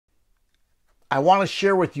I want to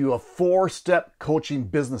share with you a 4-step coaching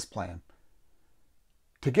business plan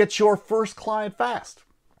to get your first client fast.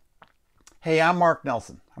 Hey, I'm Mark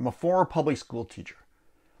Nelson. I'm a former public school teacher.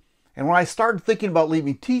 And when I started thinking about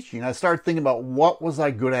leaving teaching, I started thinking about what was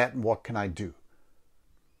I good at and what can I do.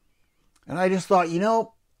 And I just thought,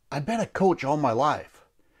 I've been a coach all my life.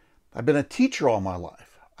 I've been a teacher all my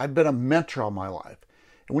life. I've been a mentor all my life.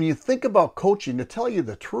 And when you think about coaching, to tell you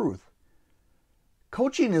the truth,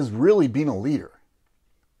 coaching is really being a leader,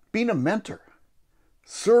 being a mentor,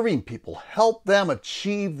 serving people, help them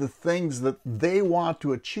achieve the things that they want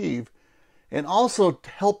to achieve, and also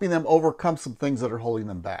helping them overcome some things that are holding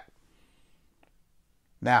them back.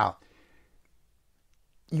 Now,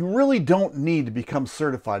 you really don't need to become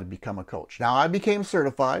certified to become a coach. Now, I became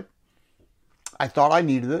certified. I thought I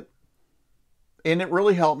needed it. And it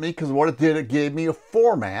really helped me because what it did, it gave me a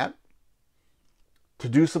format to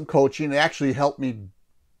do some coaching. It actually helped me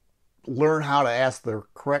learn how to ask the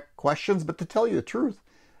correct questions. But to tell you the truth,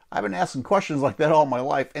 I've been asking questions like that all my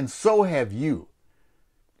life, and so have you.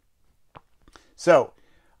 So,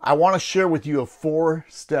 I want to share with you a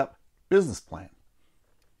 4-step business plan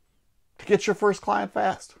to get your first client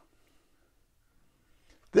fast.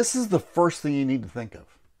 This is the first thing you need to think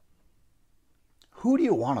of. Who do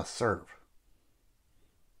you want to serve?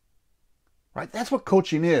 Right? That's what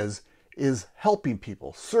coaching is helping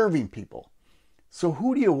people, serving people. So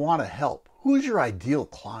who do you want to help? Who's your ideal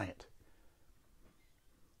client?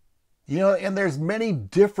 And there's many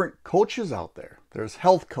different coaches out there. There's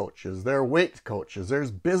health coaches, there are weight coaches,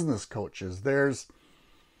 there's business coaches, there's...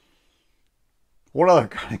 What other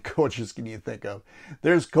kind of coaches can you think of?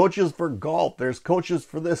 There's coaches for golf, there's coaches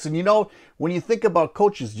for this. And when you think about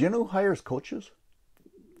coaches, do you know who hires coaches?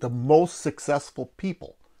 The most successful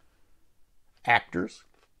people. Actors,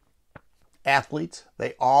 athletes,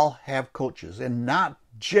 they all have coaches, and not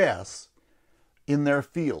just in their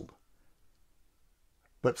field,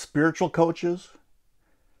 but spiritual coaches,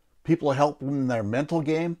 people help them in their mental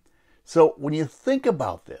game. So when you think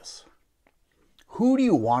about this, who do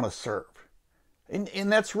you want to serve?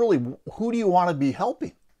 And that's really, who do you want to be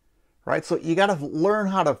helping? Right? So you got to learn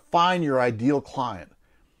how to find your ideal client.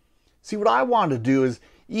 See, what I wanted to do is,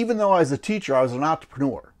 even though as a teacher, I was an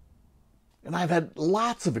entrepreneur, and I've had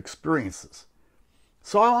lots of experiences.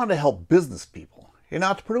 So I wanted to help business people and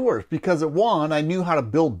entrepreneurs because, at 1, I knew how to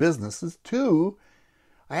build businesses. 2,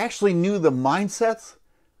 I actually knew the mindsets,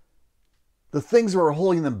 the things that were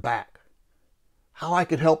holding them back, how I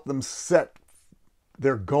could help them set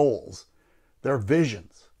their goals, their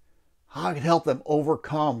visions, how I could help them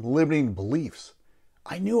overcome limiting beliefs.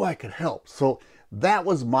 I knew I could help. So that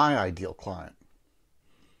was my ideal client.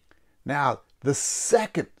 Now, the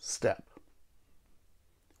second step,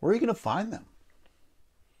 where are you going to find them?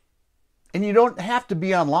 And you don't have to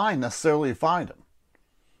be online necessarily to find them.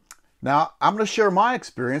 Now, I'm going to share my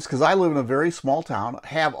experience because I live in a very small town,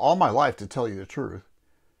 have all my life, to tell you the truth.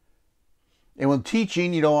 And when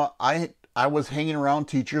teaching, I was hanging around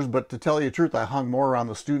teachers, but to tell you the truth, I hung more around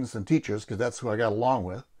the students than teachers because that's who I got along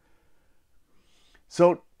with.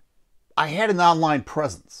 So I had an online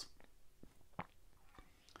presence.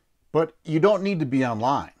 But you don't need to be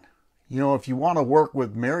online. If you want to work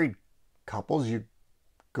with married couples, you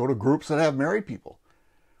go to groups that have married people.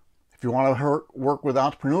 If you want to work with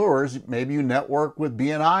entrepreneurs, maybe you network with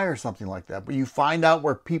BNI or something like that. But you find out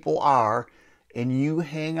where people are and you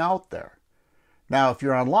hang out there. Now, if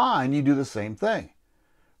you're online, you do the same thing.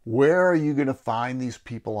 Where are you going to find these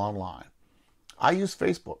people online? I use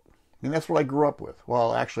Facebook. That's what I grew up with.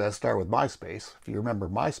 Well, actually, I started with MySpace, if you remember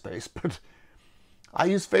MySpace. But I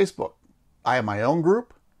use Facebook. I have my own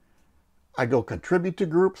group. I go contribute to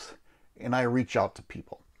groups, and I reach out to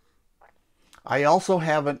people. I also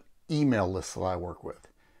have an email list that I work with.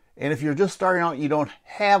 And if you're just starting out and you don't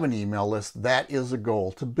have an email list, that is a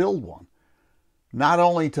goal, to build one. Not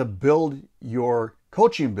only to build your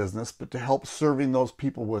coaching business, but to help serving those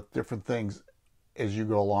people with different things as you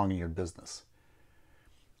go along in your business.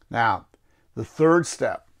 Now, the third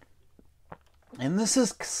step, and this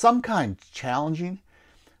is some kind challenging,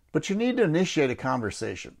 but you need to initiate a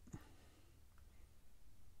conversation.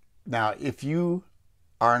 Now, if you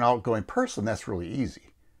are an outgoing person, that's really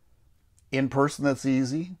easy. In person, that's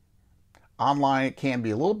easy. Online, it can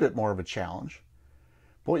be a little bit more of a challenge.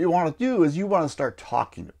 But what you want to do is you want to start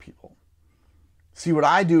talking to people. See, what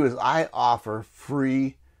I do is I offer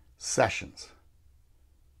free sessions.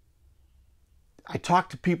 I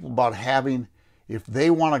talk to people about having, if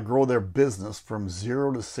they want to grow their business from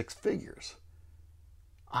 0 to 6 figures,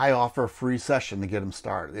 I offer a free session to get them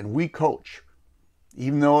started. And we coach.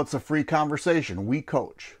 Even though it's a free conversation, we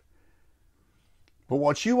coach. But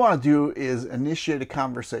what you want to do is initiate a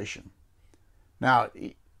conversation. Now,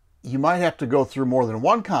 you might have to go through more than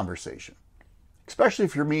one conversation, especially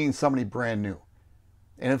if you're meeting somebody brand new.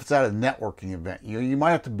 And if it's at a networking event, you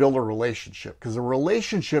might have to build a relationship, because a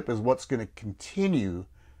relationship is what's going to continue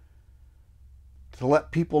to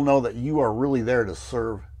let people know that you are really there to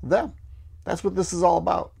serve them. That's what this is all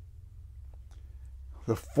about.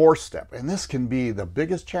 The fourth step, and this can be the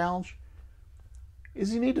biggest challenge,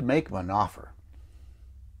 is you need to make them an offer.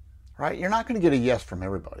 Right? You're not going to get a yes from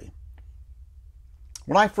everybody.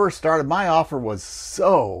 When I first started, my offer was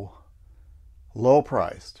so low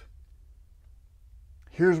priced.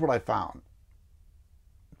 Here's what I found.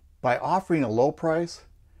 By offering a low price,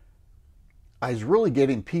 I was really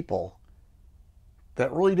getting people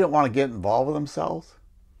that really didn't want to get involved with themselves.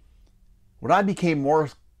 When I became more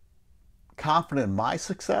confident in my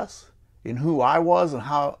success, in who I was and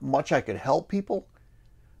how much I could help people,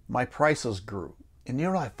 my prices grew. And you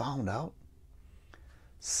know what I found out?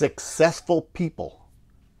 Successful people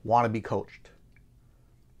want to be coached.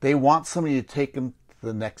 They want somebody to take them to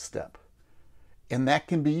the next step. And that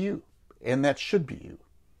can be you. And that should be you.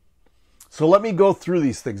 So let me go through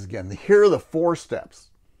these things again. Here are the 4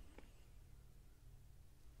 steps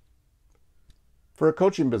for a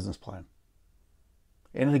coaching business plan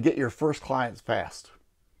and to get your first clients fast.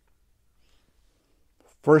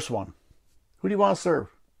 First one, who do you want to serve?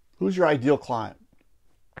 Who's your ideal client?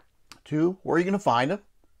 2, where are you going to find them?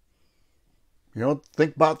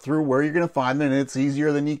 Think about through where you're going to find them. And it's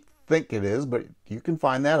easier than you think it is, but you can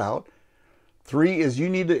find that out. 3 is you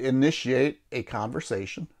need to initiate a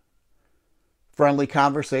conversation. Friendly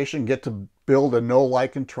conversation. Get to build a know,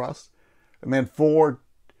 like, and trust. And then 4,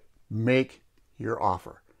 make your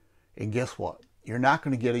offer. And guess what? You're not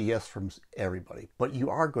going to get a yes from everybody, but you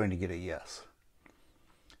are going to get a yes.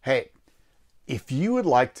 Hey, if you would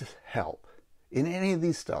like to help in any of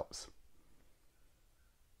these steps,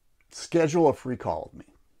 schedule a free call with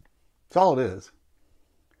me. That's all it is.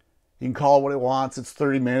 You can call it what it wants. It's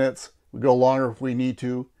 30 minutes. We go longer if we need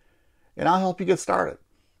to. And I'll help you get started.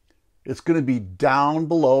 It's going to be down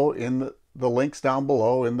below in the links down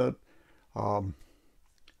below in the,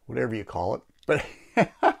 whatever you call it. But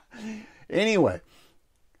anyway,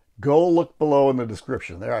 go look below in the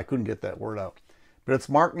description. There, I couldn't get that word out. But it's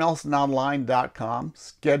marknelsononline.com.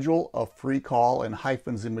 Schedule a free call and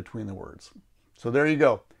hyphens in between the words. So there you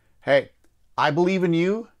go. Hey, I believe in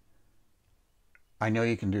you. I know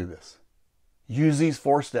you can do this. Use these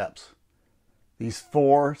 4 steps. These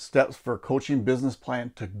 4 steps for a coaching business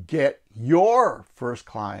plan to get your first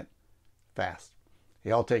client fast.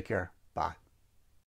 Y'all take care. Bye.